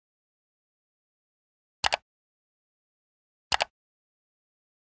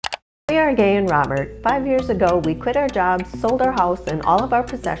are Gay and Robert. 5 years ago, we quit our jobs, sold our house and all of our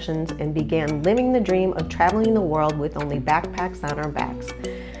possessions, and began living the dream of traveling the world with only backpacks on our backs.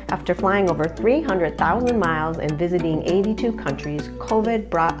 After flying over 300,000 miles and visiting 82 countries, COVID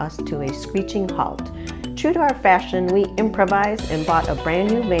brought us to a screeching halt. True to our fashion, we improvised and bought a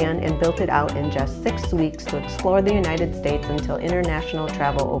brand new van and built it out in just 6 weeks to explore the United States until international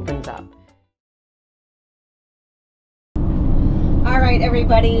travel opens up. All right,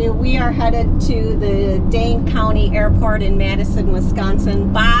 everybody, we are headed to the Dane County Airport in Madison,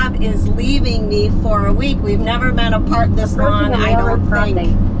 Wisconsin. Bob is leaving me for a week. We've never been apart this long, I don't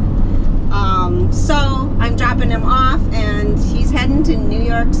think. So I'm dropping him off, and he's heading to New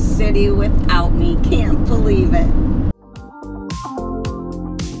York City without me. Can't believe it.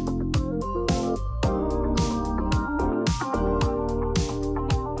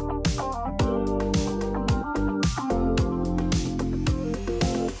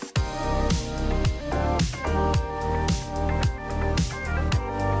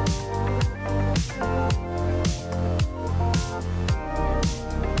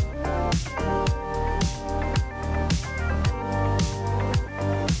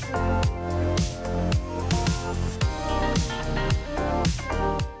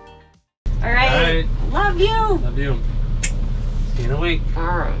 Love you. Love you. See you in a week. All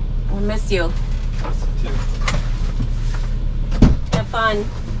right. We'll miss you. Miss you too. Have fun.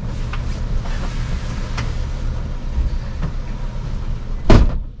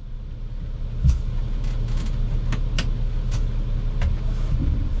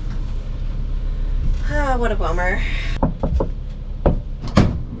 Ah, what a bummer.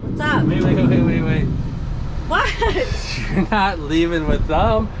 What's up? Wait. What? You're not leaving with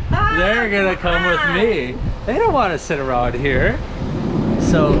them. They're gonna come with me. They don't want to sit around here.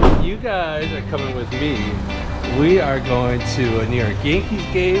 So you guys are coming with me. We are going to a New York Yankees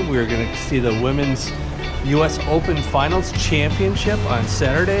game. We're gonna see the Women's US Open Finals Championship on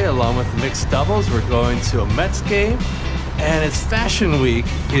Saturday along with mixed doubles. We're going to a Mets game, and it's Fashion Week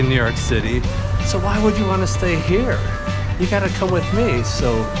in New York City. So why would you want to stay here? You gotta come with me.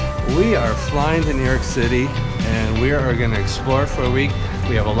 So we are flying to New York City and we are gonna explore for a week.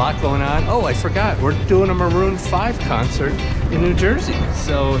 We have a lot going on. Oh, I forgot, we're doing a Maroon 5 concert in New Jersey.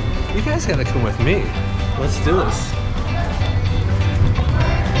 So you guys gotta come with me. Let's do this.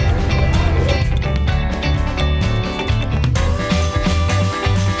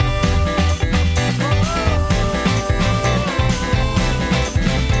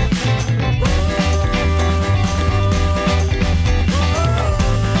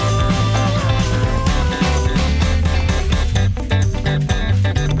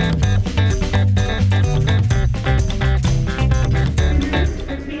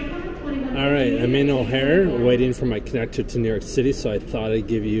 I'm in O'Hare waiting for my connector to New York City, so I thought I'd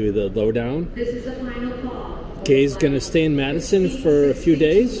give you the lowdown. This is the final call. Gay's gonna stay in Madison for a few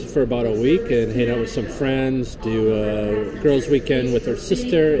days, for about a week, and hang out with some friends, do a girls' weekend with her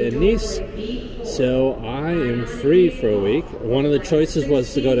sister and niece. So I am free for a week. One of the choices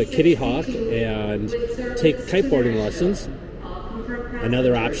was to go to Kitty Hawk and take kiteboarding lessons.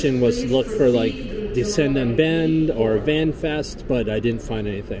 Another option was to look for like Descend and Bend or Van Fest, but I didn't find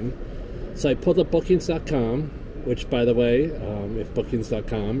anything. So I pulled up bookings.com, which, by the way, if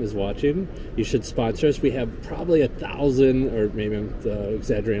bookings.com is watching, you should sponsor us. We have probably 1,000, or maybe I'm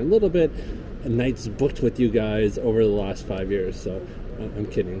exaggerating a little bit, nights booked with you guys over the last 5 years. So I'm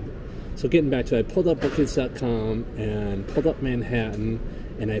kidding. So getting back to it, I pulled up bookings.com and pulled up Manhattan,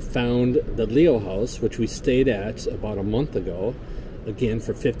 and I found the Leo House, which we stayed at about a month ago, again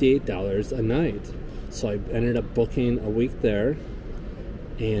for $58 a night. So I ended up booking a week there.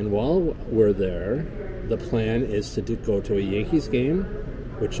 And while we're there, the plan is to go to a Yankees game,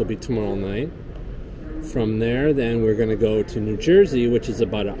 which will be tomorrow night. From there, then we're going to go to New Jersey, which is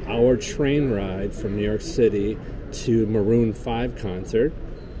about an hour train ride from New York City to Maroon 5 concert.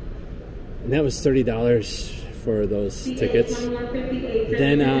 And that was $30 for those tickets.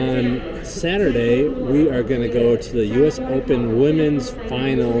 Then on Saturday, we are going to go to the US Open Women's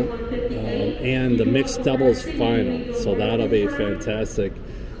Final and the Mixed Doubles Final. So that'll be fantastic.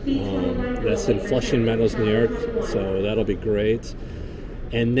 That's in Flushing Meadows, New York, so that'll be great.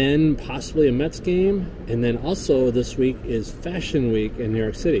 And then possibly a Mets game, and then also this week is Fashion Week in New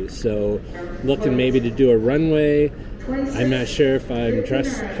York City, so looking maybe to do a runway. I'm not sure if I'm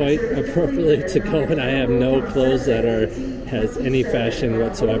dressed quite appropriately to go, and I have no clothes that has any fashion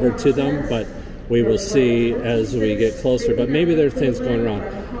whatsoever to them, but we will see as we get closer. But maybe there are things going around.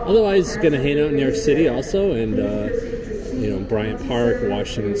 Otherwise, going to hang out in New York City also, and Bryant Park,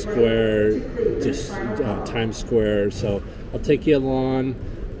 Washington Square, just Times Square. So I'll take you along.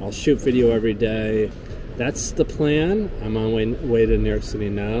 I'll shoot video every day. That's the plan. I'm on way to New York City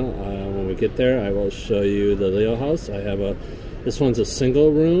now. When we get there, I will show you the Leo house. This one's a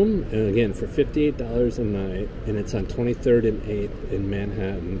single room, and again, for $58 a night, and it's on 23rd and 8th in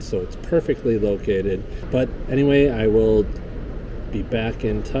Manhattan, so it's perfectly located. But anyway, I will be back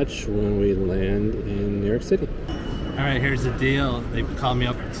in touch when we land in New York City. All right, here's the deal. They called me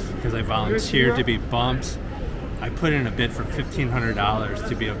up because I volunteered to be bumped. I put in a bid for $1,500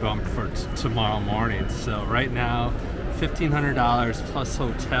 to be a bump for tomorrow morning. So right now, $1,500 plus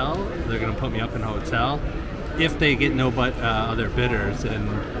hotel. They're gonna put me up in a hotel if they get no other bidders,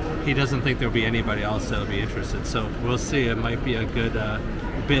 and he doesn't think there'll be anybody else that'll be interested. So we'll see. It might be a good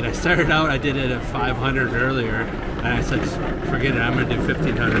bid. I started out, I did it at $500 earlier, and I said, forget it, I'm gonna do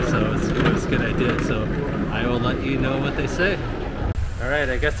 $1,500. So it was good I did. So I will let you know what they say. All right,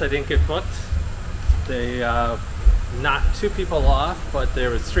 I guess I didn't get booked. They knocked 2 people off, but there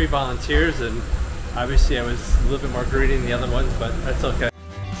was 3 volunteers, and obviously I was a little bit more greedy than the other ones, but that's okay.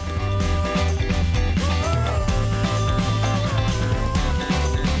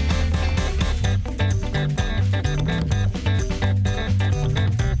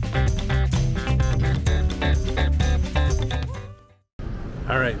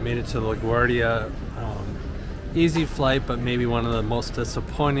 Alright, made it to LaGuardia. Easy flight, but maybe one of the most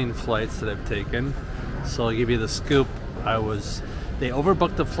disappointing flights that I've taken. So I'll give you the scoop. They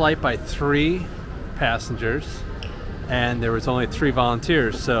overbooked the flight by 3 passengers, and there was only 3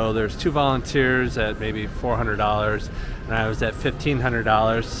 volunteers. So there's 2 volunteers at maybe $400, and I was at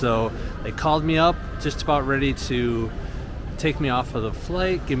 $1,500. So they called me up just about ready to take me off of the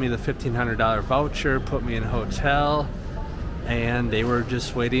flight, give me the $1,500 voucher, put me in a hotel, and they were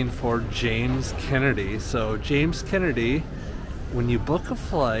just waiting for James Kennedy. So James Kennedy, when you book a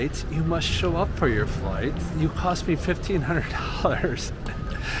flight, you must show up for your flight. You cost me $1,500.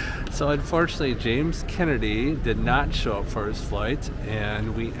 So unfortunately, James Kennedy did not show up for his flight,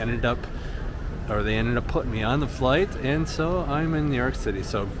 and they ended up putting me on the flight, and so I'm in New York City.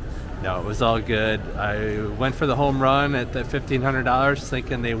 So no, it was all good. I went for the home run at the $1,500,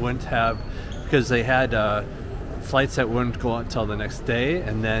 thinking they wouldn't have, because they had flights that wouldn't go out until the next day,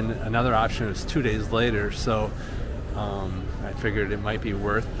 and then another option was 2 days later. So I figured it might be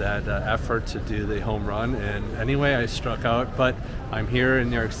worth that effort to do the home run, and anyway, I struck out. But I'm here in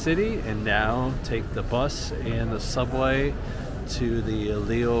New York City, and now take the bus and the subway to the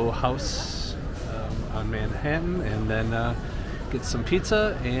Leo house on Manhattan, and then get some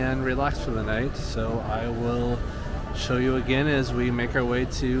pizza and relax for the night. So I will show you again as we make our way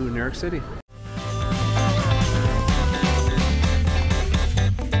to New York City.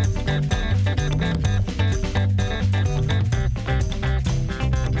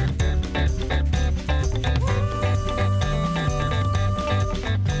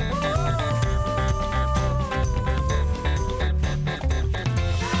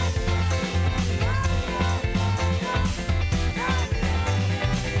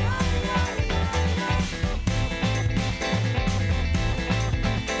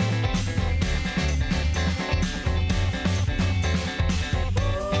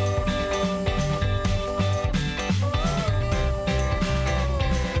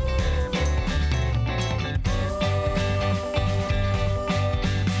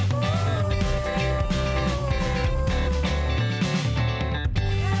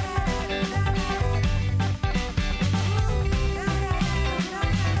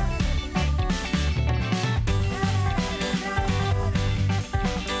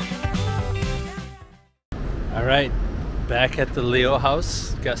 All right, back at the Leo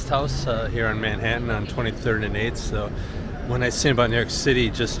house, guest house here in Manhattan on 23rd and 8th. So when I say about New York City,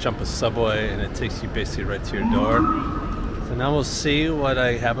 just jump a subway and it takes you basically right to your door. So now we'll see what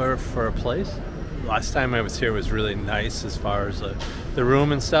I have for a place. Last time I was here was really nice as far as the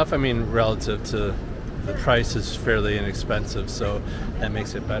room and stuff. I mean, relative to the price is fairly inexpensive, so that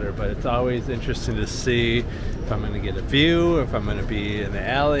makes it better. But it's always interesting to see if I'm going to get a view, if I'm going to be in the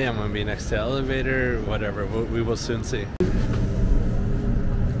alley, I'm going to be next to the elevator, whatever. We will soon see.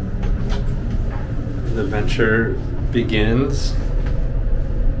 The adventure begins.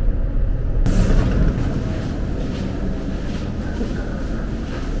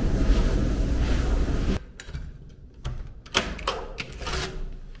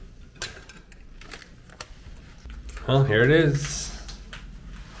 Well, here it is.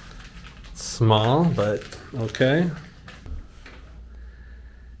 Small, but okay.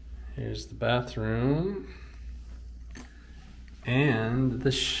 Here's the bathroom and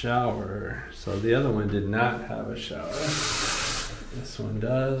the shower. So the other one did not have a shower. This one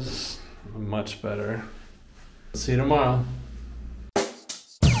does. Much better. See you tomorrow.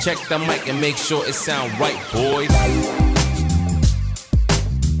 Check the mic and make sure it sound right, boys.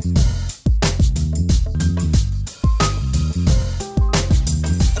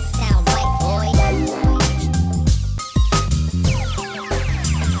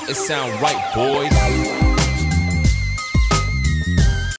 It sound right, boys.